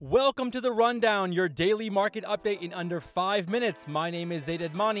Welcome to The Rundown, your daily market update in under 5 minutes. My name is Zaid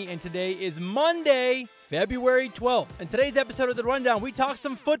Edmani, and today is Monday, February 12th. In today's episode of The Rundown, we talk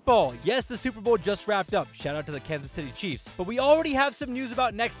some football. Yes, the Super Bowl just wrapped up. Shout out to the Kansas City Chiefs. But we already have some news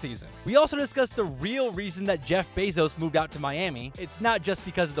about next season. We also discuss the real reason that Jeff Bezos moved out to Miami. It's not just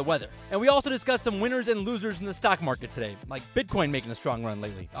because of the weather. And we also discuss some winners and losers in the stock market today, like Bitcoin making a strong run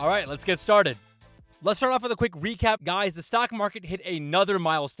lately. All right, let's get started. Let's start off with a quick recap. Guys, the stock market hit another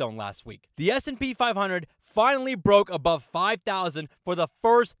milestone last week. The S&P 500 finally broke above 5,000 for the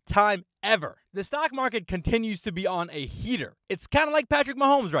first time ever. The stock market continues to be on a heater. It's kind of like Patrick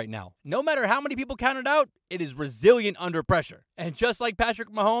Mahomes right now. No matter how many people count it out, it is resilient under pressure. And just like Patrick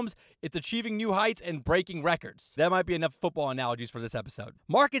Mahomes, it's achieving new heights and breaking records. That might be enough football analogies for this episode.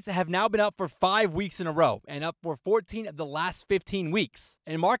 Markets have now been up for 5 weeks in a row and up for 14 of the last 15 weeks.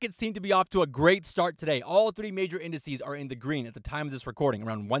 And markets seem to be off to a great start today. All three major indices are in the green at the time of this recording,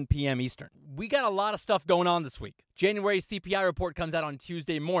 around 1 p.m. Eastern. We got a lot of stuff going on this week. January's CPI report comes out on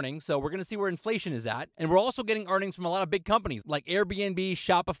Tuesday morning, so we're going to see where inflation is at. And we're also getting earnings from a lot of big companies like Airbnb,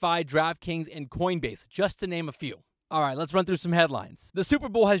 Shopify, DraftKings, and Coinbase, just to name a few. All right, let's run through some headlines. The Super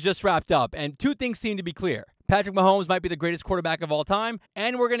Bowl has just wrapped up, and two things seem to be clear. Patrick Mahomes might be the greatest quarterback of all time,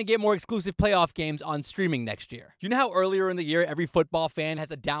 and we're going to get more exclusive playoff games on streaming next year. You know how earlier in the year, every football fan had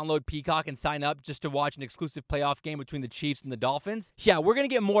to download Peacock and sign up just to watch an exclusive playoff game between the Chiefs and the Dolphins? Yeah, we're going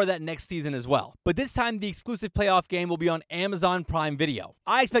to get more of that next season as well. But this time, the exclusive playoff game will be on Amazon Prime Video.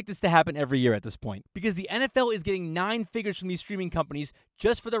 I expect this to happen every year at this point, because the NFL is getting 9 figures from these streaming companies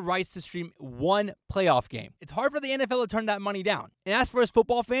just for the rights to stream one playoff game. It's hard for the NFL to turn that money down. And as for us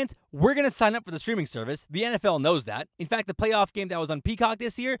football fans, we're going to sign up for the streaming service. The NFL knows that. In fact, the playoff game that was on Peacock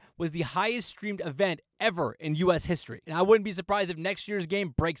this year was the highest streamed event ever in U.S. history. And I wouldn't be surprised if next year's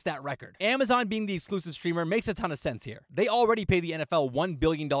game breaks that record. Amazon being the exclusive streamer makes a ton of sense here. They already pay the NFL $1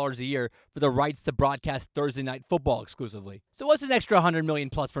 billion a year for the rights to broadcast Thursday Night Football exclusively. So what's an extra $100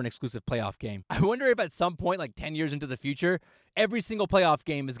 million plus for an exclusive playoff game? I wonder if at some point, like 10 years into the future, every single playoff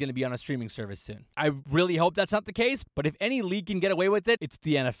game is going to be on a streaming service soon. I really hope that's not the case, but if any league can get away with it, it's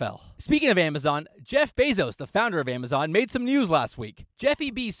the NFL. Speaking of Amazon, Jeff Bezos, the founder of Amazon, made some news last week.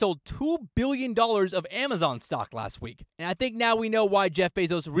 Jeffy B sold $2 billion of Amazon stock last week. And I think now we know why Jeff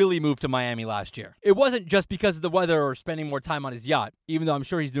Bezos really moved to Miami last year. It wasn't just because of the weather or spending more time on his yacht, even though I'm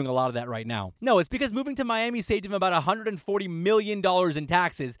sure he's doing a lot of that right now. No, it's because moving to Miami saved him about $140 million in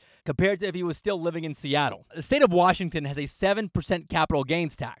taxes compared to if he was still living in Seattle. The state of Washington has a 7% capital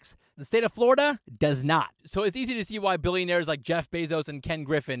gains tax. The state of Florida does not. So it's easy to see why billionaires like Jeff Bezos and Ken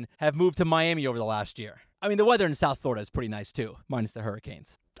Griffin have moved to Miami over the last year. I mean, the weather in South Florida is pretty nice too, minus the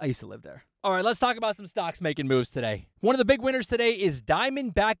hurricanes. I used to live there. All right, let's talk about some stocks making moves today. One of the big winners today is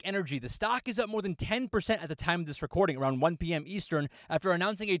Diamondback Energy. The stock is up more than 10% at the time of this recording, around 1 p.m. Eastern, after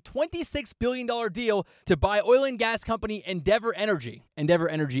announcing a $26 billion deal to buy oil and gas company Endeavor Energy. Endeavor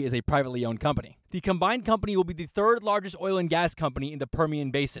Energy is a privately owned company. The combined company will be the third largest oil and gas company in the Permian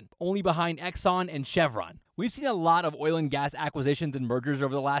Basin, only behind Exxon and Chevron. We've seen a lot of oil and gas acquisitions and mergers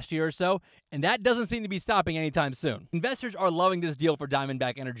over the last year or so, and that doesn't seem to be stopping anytime soon. Investors are loving this deal for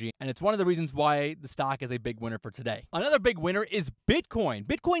Diamondback Energy, and it's one of the reasons why the stock is a big winner for today. Another big winner is Bitcoin.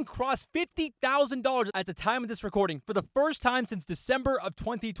 Bitcoin crossed $50,000 at the time of this recording for the first time since December of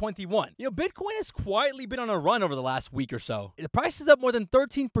 2021. You know, Bitcoin has quietly been on a run over the last week or so. The price is up more than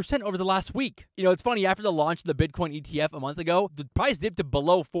 13% over the last week. You know, it's funny, after the launch of the Bitcoin ETF a month ago, the price dipped to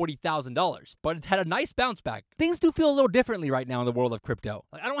below $40,000, but it's had a nice bounce back. Things do feel a little differently right now in the world of crypto.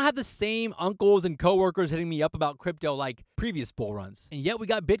 Like, I don't have the same uncles and coworkers hitting me up about crypto like previous bull runs. And yet we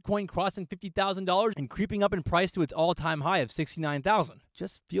got Bitcoin crossing $50,000 and creeping up in price to its all-time high of $69,000.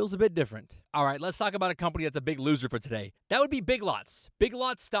 Just feels a bit different. All right, let's talk about a company that's a big loser for today. That would be Big Lots. Big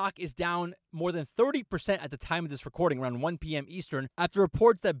Lots stock is down more than 30% at the time of this recording, around 1 p.m. Eastern, after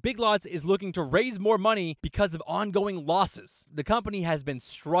reports that Big Lots is looking to raise more money because of ongoing losses. The company has been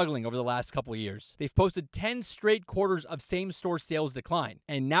struggling over the last couple of years. They've posted 10 straight quarters of same-store sales decline,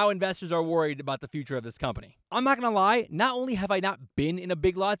 and now investors are worried about the future of this company. I'm not gonna lie, not only have I not been in a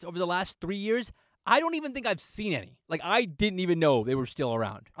Big Lots over the last 3 years, I don't even think I've seen any. Like, I didn't even know they were still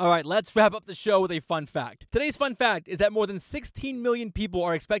around. All right, let's wrap up the show with a fun fact. Today's fun fact is that more than 16 million people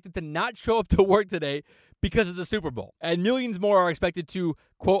are expected to not show up to work today because of the Super Bowl. And millions more are expected to,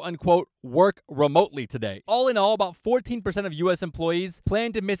 quote unquote, work remotely today. All in all, about 14% of U.S. employees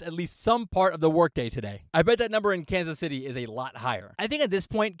plan to miss at least some part of the workday today. I bet that number in Kansas City is a lot higher. I think at this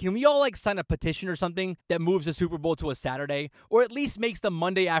point, can we all sign a petition or something that moves the Super Bowl to a Saturday, or at least makes the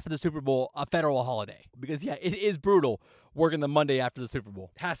Monday after the Super Bowl a federal holiday? Because yeah, it is brutal working the Monday after the Super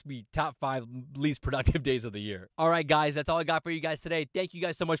Bowl. It has to be top 5 least productive days of the year. All right, guys, that's all I got for you guys today. Thank you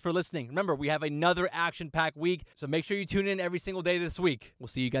guys so much for listening. Remember, we have another action-packed week, so make sure you tune in every single day this week. We'll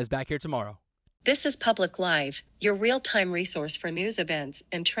see you guys back here tomorrow. This is Public Live, your real-time resource for news events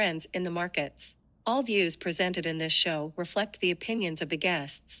and trends in the markets. All views presented in this show reflect the opinions of the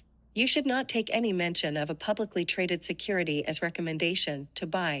guests. You should not take any mention of a publicly traded security as recommendation to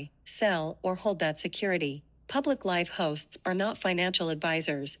buy, sell, or hold that security. Public Live hosts are not financial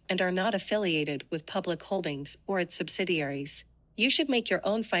advisors and are not affiliated with Public Holdings or its subsidiaries. You should make your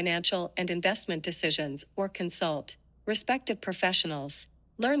own financial and investment decisions or consult respective professionals.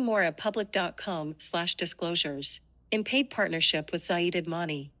 Learn more at public.com/disclosures. In paid partnership with Zaid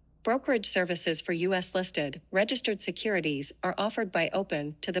Admani. Brokerage services for U.S. listed, registered securities are offered by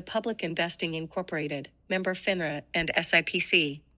Open to the Public Investing Incorporated, member FINRA and SIPC.